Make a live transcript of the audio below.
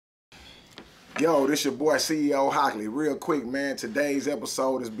Yo, this your boy CEO Hockley. Real quick, man, today's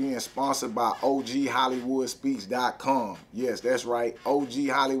episode is being sponsored by OGHollywoodspeaks.com. Yes, that's right.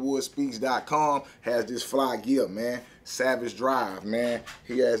 OGHollywoodspeaks.com has this fly gear, man. Savage Drive, man.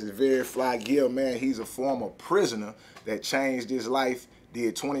 He has this very fly gear, man. He's a former prisoner that changed his life,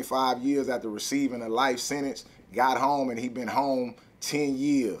 did 25 years after receiving a life sentence, got home, and he been home 10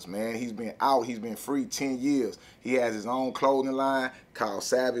 years, man. He's been out, he's been free 10 years. He has his own clothing line called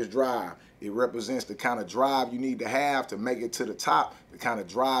Savage Drive. It represents the kind of drive you need to have to make it to the top, the kind of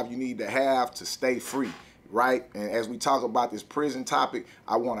drive you need to have to stay free, right? And as we talk about this prison topic,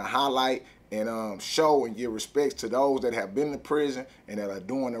 I want to highlight and show and give respects to those that have been to prison and that are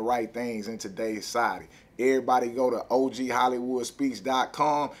doing the right things in today's society. Everybody go to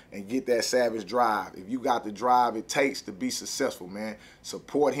OGHollywoodspeaks.com and get that Savage Drive. If you got the drive it takes to be successful, man,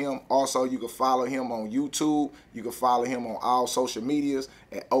 support him. Also, you can follow him on YouTube. You can follow him on all social medias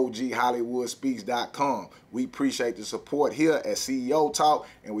at OGHollywoodspeaks.com. We appreciate the support here at CEO Talk,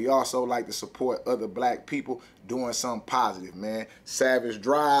 and we also like to support other black people doing something positive, man. Savage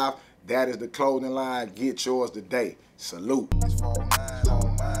Drive, that is the clothing line. Get yours today. Salute.